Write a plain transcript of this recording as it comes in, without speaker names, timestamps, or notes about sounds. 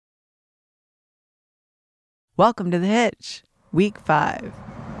Welcome to The Hitch, Week 5.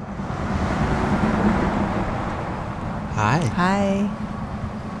 Hi. Hi.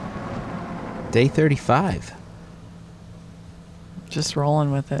 Day 35. Just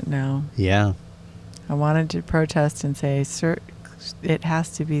rolling with it now. Yeah. I wanted to protest and say, "Sir, it has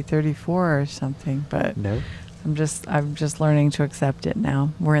to be 34 or something," but No. I'm just learning to accept it now.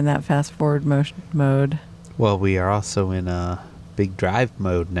 We're in that fast forward mode. Well, we are also in a big drive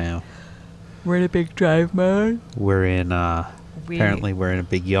mode now. We're in a big drive mode. We're in apparently we're in a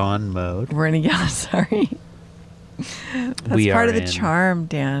big yawn mode. We're in a yawn. Sorry. That's We part are of the in- charm,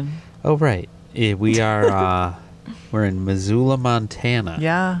 Dan. Oh right. We are we're in Missoula, Montana.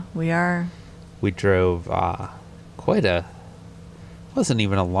 Yeah, we are. We drove wasn't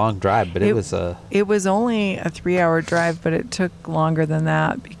even a long drive, but it was only a 3-hour drive, but it took longer than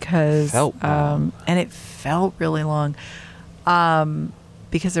that because Felt long. and it felt really long.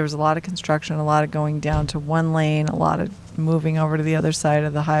 Because there was a lot of construction, a lot of going down to one lane, a lot of moving over to the other side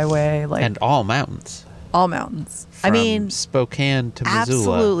of the highway, and all mountains. all mountains. From Spokane to Missoula.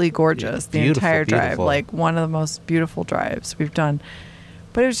 Absolutely gorgeous. The Beautiful, entire drive, beautiful. like one of the most beautiful drives we've done.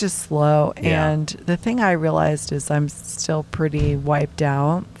 But it was just slow. Yeah. And the thing I realized is I'm still pretty wiped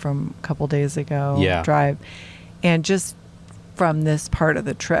out from a couple days ago drive. And just from this part of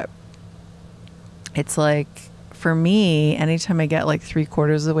the trip, it's like, for me, anytime I get like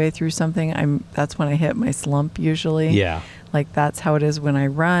 3/4 of the way through something, that's when I hit my slump usually. Yeah. Like that's how it is when I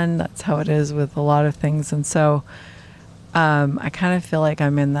run. That's how it is with a lot of things. And so I kind of feel like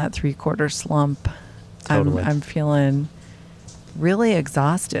I'm in that 3/4 slump. Totally. I'm feeling really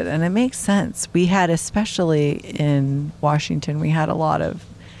exhausted, and it makes sense. We had, especially in Washington, we had a lot of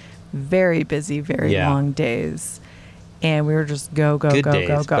very busy, very long days. And we were just go. Good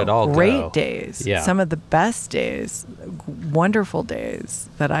days, but all Great go. days. Yeah. Some of the best days, wonderful days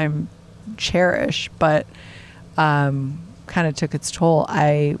that I cherish, but kind of took its toll.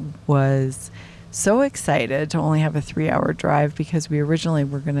 I was so excited to only have a 3-hour drive because we originally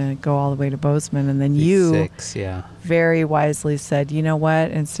were going to go all the way to Bozeman. And then you 6, yeah. very wisely said, you know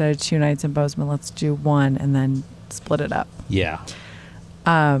what, instead of 2 nights in Bozeman, let's do 1 and then split it up. Yeah.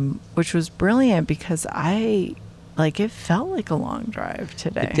 Which was brilliant because it felt like a long drive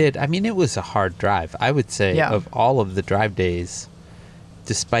today. It did. I mean, it was a hard drive. I would say of all of the drive days,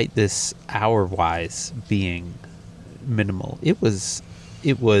 despite this hour-wise being minimal, it was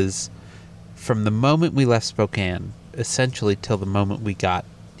from the moment we left Spokane, essentially till the moment we got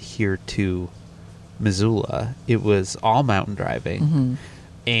here to Missoula, it was all mountain driving. Mm-hmm.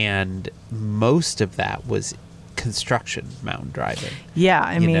 And most of that was construction mountain driving. Yeah,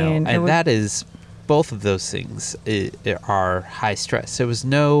 I mean... And that is... Both of those things are high stress. There was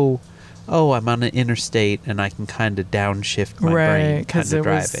no, I'm on an interstate and I can kind of downshift my brain kind of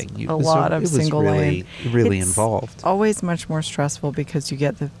driving. It was single lane. Really it's involved. Always much more stressful because you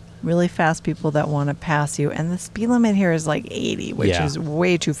get the really fast people that want to pass you, and the speed limit here is like 80, which is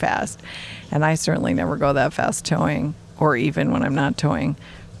way too fast. And I certainly never go that fast towing, or even when I'm not towing.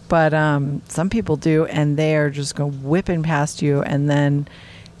 But some people do, and they are just going whipping past you, and then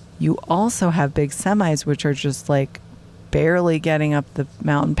you also have big semis, which are just like barely getting up the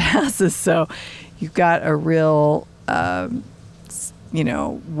mountain passes. So you've got a real, wide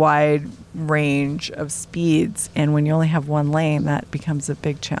range of speeds. And when you only have one lane, that becomes a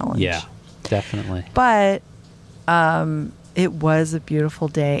big challenge. Yeah, definitely. But it was a beautiful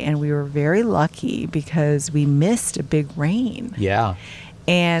day, and we were very lucky because we missed a big rain. Yeah.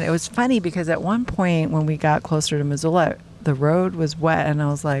 And it was funny because at one point when we got closer to Missoula, the road was wet, and I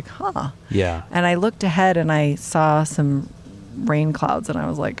was like, Yeah. And I looked ahead and I saw some rain clouds, and I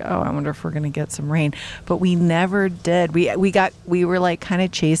was like, I wonder if we're going to get some rain. But we never did. We were like kind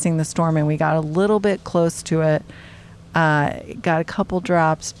of chasing the storm, and we got a little bit close to it. Got a couple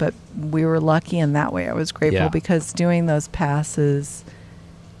drops, but we were lucky in that way. I was grateful because doing those passes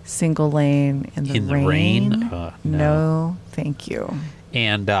single lane in the rain, no, thank you.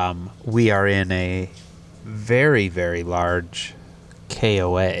 And we are in a very, very large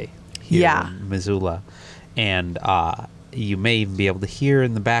KOA here in Missoula. And you may even be able to hear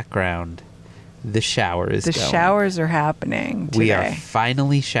in the background the shower is going. The showers are happening today. We are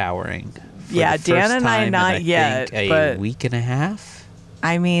finally showering. Dan and I not yet, but a week and a half.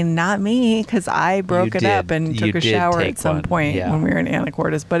 I mean, not me, because I broke it up and took a shower at some point when we were in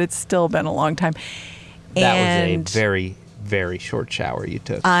Anacortes, but it's still been a long time. That was a very, very short shower you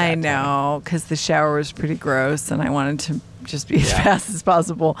took. I know, because the shower was pretty gross, and I wanted to just be as fast as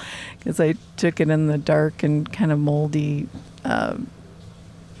possible, because I took it in the dark and kind of moldy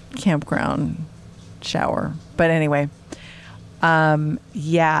campground shower. But anyway, the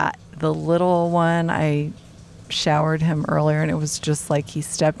little one, I showered him earlier, and it was just like he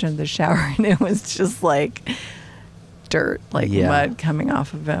stepped into the shower and it was just like dirt, like mud coming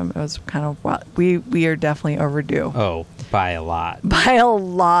off of him. It was kind of wild. We are definitely overdue. Oh, by a lot. By a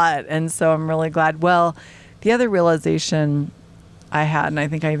lot. And so I'm really glad. Well, the other realization I had, and I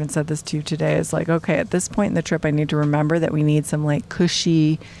think I even said this to you today, is like, okay, at this point in the trip, I need to remember that we need some like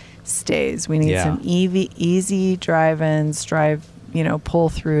cushy stays. We need some easy drive-ins,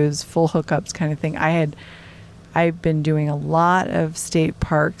 pull-throughs, full hookups kind of thing. I've been doing a lot of state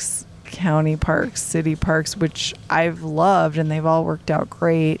parks, county parks, city parks, which I've loved, and they've all worked out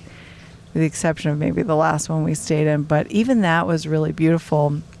great, with the exception of maybe the last one we stayed in. But even that was really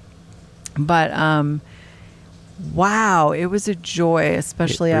beautiful. But wow, it was a joy,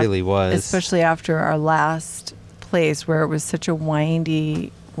 especially especially after our last place where it was such a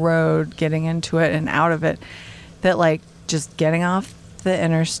windy road getting into it and out of it, that like just getting off the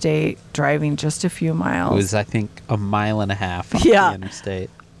interstate, driving just a few miles. It was, I think, 1.5 miles off the interstate.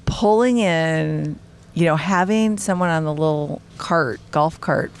 Pulling in, having someone on the little golf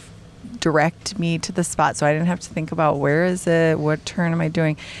cart, direct me to the spot so I didn't have to think about where is it, what turn am I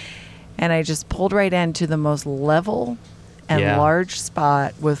doing. And I just pulled right into the most level and large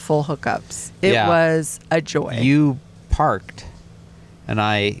spot with full hookups. It was a joy. You parked, and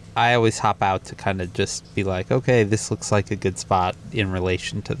I always hop out to kind of just be like, okay, this looks like a good spot in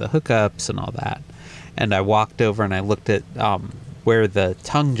relation to the hookups and all that. And I walked over and I looked at where the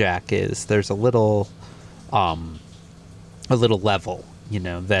tongue jack is. There's a little level,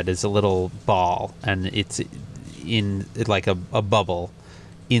 that is a little ball, and it's in like a bubble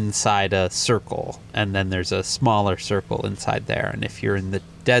inside a circle, and then there's a smaller circle inside there. And if you're in the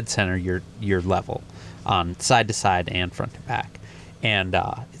dead center, you're level on side to side and front to back. And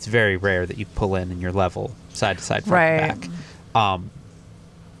it's very rare that you pull in and you're level side to side, front to back.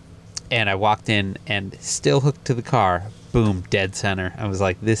 And I walked in and still hooked to the car. Boom, dead center. I was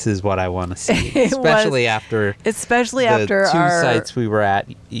like, this is what I want to see. Especially after the two sites we were at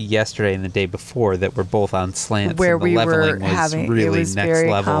yesterday and the day before that were both on slants. Where and the leveling was really next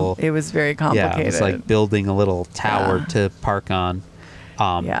level. It was very complicated. Yeah, it was like building a little tower to park on.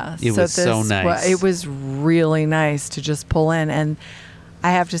 It was so nice. It was really nice to just pull in. And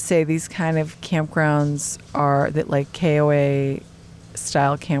I have to say, these kind of campgrounds like KOA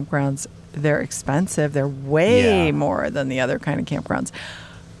style campgrounds, they're expensive. They're way more than the other kind of campgrounds.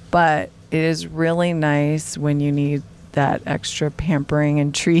 But it is really nice when you need that extra pampering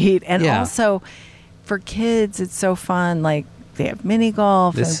and treat. And also for kids, it's so fun. Like they have mini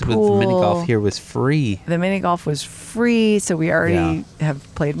golf and pool. The mini golf here was free. The mini golf was free. So we already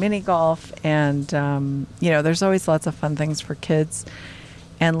have played mini golf. And, there's always lots of fun things for kids.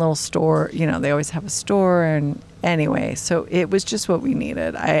 And little store, they always have a store. And anyway, so it was just what we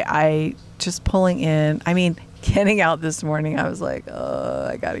needed. I just pulling in. I mean, getting out this morning, I was like, oh,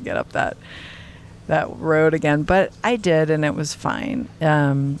 I got to get up that road again. But I did, and it was fine.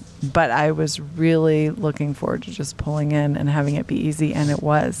 But I was really looking forward to just pulling in and having it be easy, and it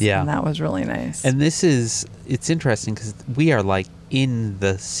was. Yeah. And that was really nice. And it's interesting because we are like in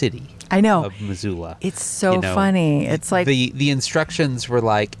the city. I know. Of Missoula. It's so funny. It's like the instructions were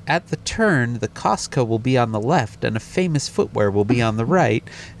like, at the turn, the Costco will be on the left and a famous footwear will be on the right,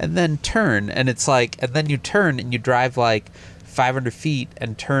 and then turn. And it's like, and then you turn and you drive like 500 feet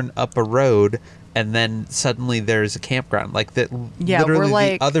and turn up a road, and then suddenly there's a campground. Like that. Yeah,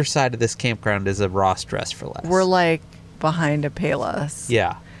 literally the other side of this campground is a Ross Dress for Less. We're like behind a Payless.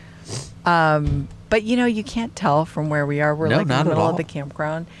 Yeah. But you can't tell from where we are. We're like in the middle of the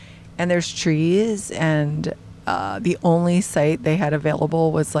campground. And there's trees, and the only site they had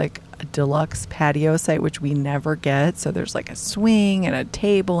available was like a deluxe patio site, which we never get. So there's like a swing and a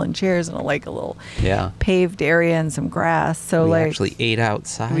table and chairs and a little paved area and some grass. So we actually ate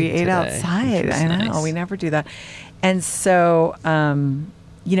outside. I know. Nice. We never do that. And so,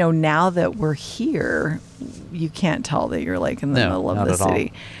 now that we're here, you can't tell that you're like in the middle of the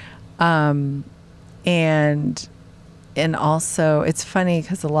city. And also, it's funny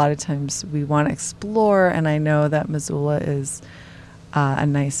because a lot of times we want to explore, and I know that Missoula is a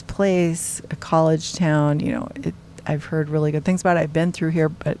nice place, a college town. I've heard really good things about it. I've been through here,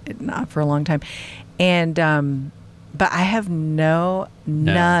 but not for a long time. And but I have none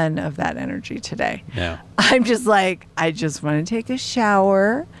of that energy today. No. I'm just like, I just want to take a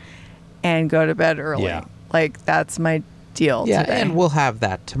shower and go to bed early. Yeah. Like, that's my deal today. And we'll have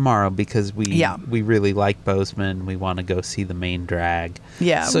that tomorrow because we really like Bozeman. We want to go see the main drag.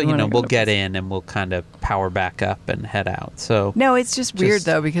 Yeah. So, we'll get in and we'll kind of power back up and head out. So no, it's just weird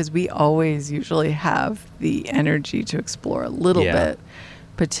though, because we always usually have the energy to explore a little bit.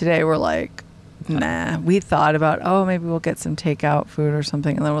 But today we're like, Nah. We thought about, maybe we'll get some takeout food or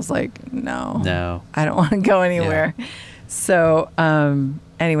something. And then was like, no. I don't want to go anywhere. Yeah. So,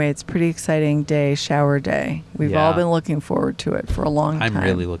 anyway, it's a pretty exciting day, shower day. We've all been looking forward to it for a long time. I'm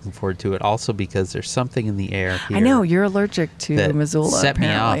really looking forward to it also because there's something in the air here. I know, you're allergic to Missoula, set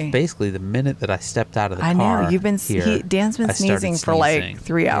apparently. me off basically the minute that I stepped out of the car. I know, you've been, Dan's been sneezing for like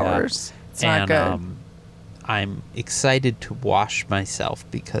 3 hours. It's not good. I'm excited to wash myself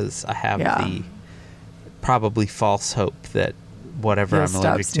because I have the probably false hope that whatever I'm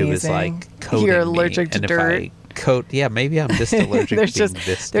allergic to is like coating You're allergic me. to dirt. Maybe I'm just allergic to being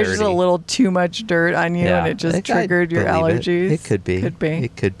this dirty. There's just a little too much dirt on you and it just triggered your allergies. It could be.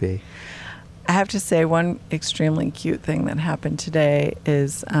 It could be. I have to say one extremely cute thing that happened today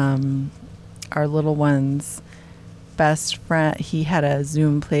is our little one's best friend. He had a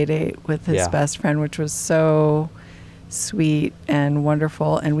Zoom play date with his best friend, which was so sweet and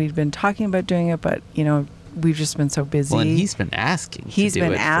wonderful. And we'd been talking about doing it, but, we've just been so busy. Well, and he's been asking for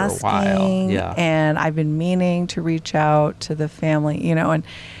a while. Yeah. And I've been meaning to reach out to the family,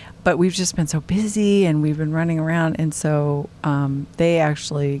 but we've just been so busy and we've been running around. And so they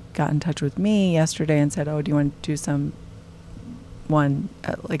actually got in touch with me yesterday and said, do you want to do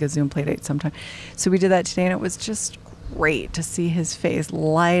like a Zoom play date sometime? So we did that today, and it was just great to see his face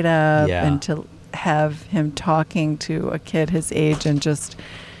light up and to have him talking to a kid his age, and just,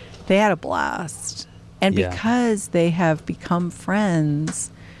 they had a blast. And because they have become friends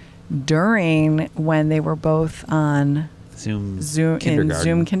during when they were both on Zoom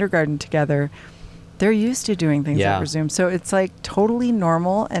kindergarten together, they're used to doing things over Zoom. So it's like totally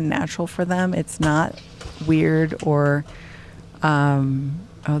normal and natural for them. It's not weird or,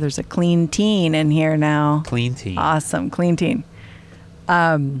 there's a clean teen in here now. Clean teen. Awesome. Clean teen.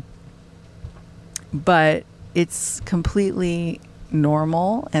 But it's completely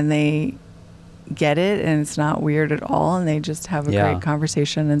normal and they get it and it's not weird at all, and they just have a great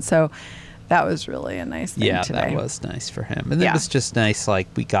conversation. And so that was really a nice thing today. That was nice for him. And it was just nice, like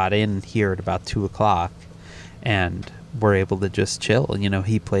we got in here at about 2:00 and we're able to just chill.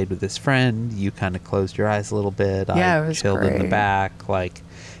 He played with his friend, you kind of closed your eyes a little bit. I was chilled great. In the back, like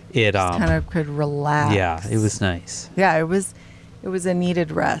it just kind of could relax. It was nice. It was a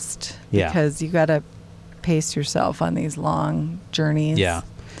needed rest because you got to pace yourself on these long journeys.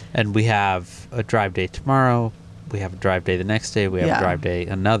 And we have a drive day tomorrow. We have a drive day the next day. We have a drive day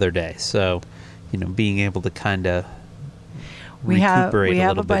another day. So, being able to kind of recuperate we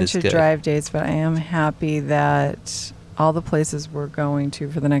have a bunch of drive days, but I am happy that all the places we're going to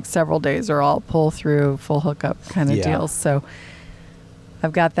for the next several days are all pull through, full hookup kind of deals. So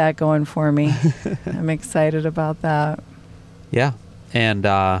I've got that going for me. I'm excited about that. Yeah. And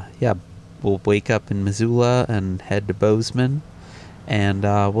we'll wake up in Missoula and head to Bozeman. And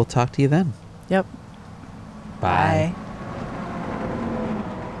we'll talk to you then. Yep. Bye.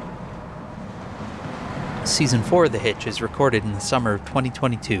 Season 4 of The Hitch is recorded in the summer of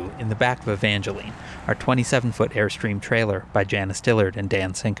 2022 in the back of Evangeline, our 27-foot Airstream trailer by Janice Dillard and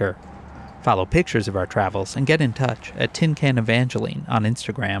Dan Sinker. Follow pictures of our travels and get in touch at Tin Can Evangeline on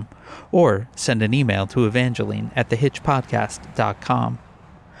Instagram, or send an email to evangeline@thehitchpodcast.com.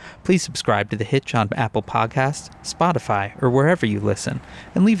 Please subscribe to The Hitch on Apple Podcasts, Spotify, or wherever you listen,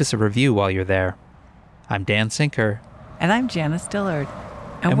 and leave us a review while you're there. I'm Dan Sinker. And I'm Janice Dillard.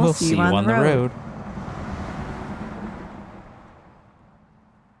 And we'll see you on the road.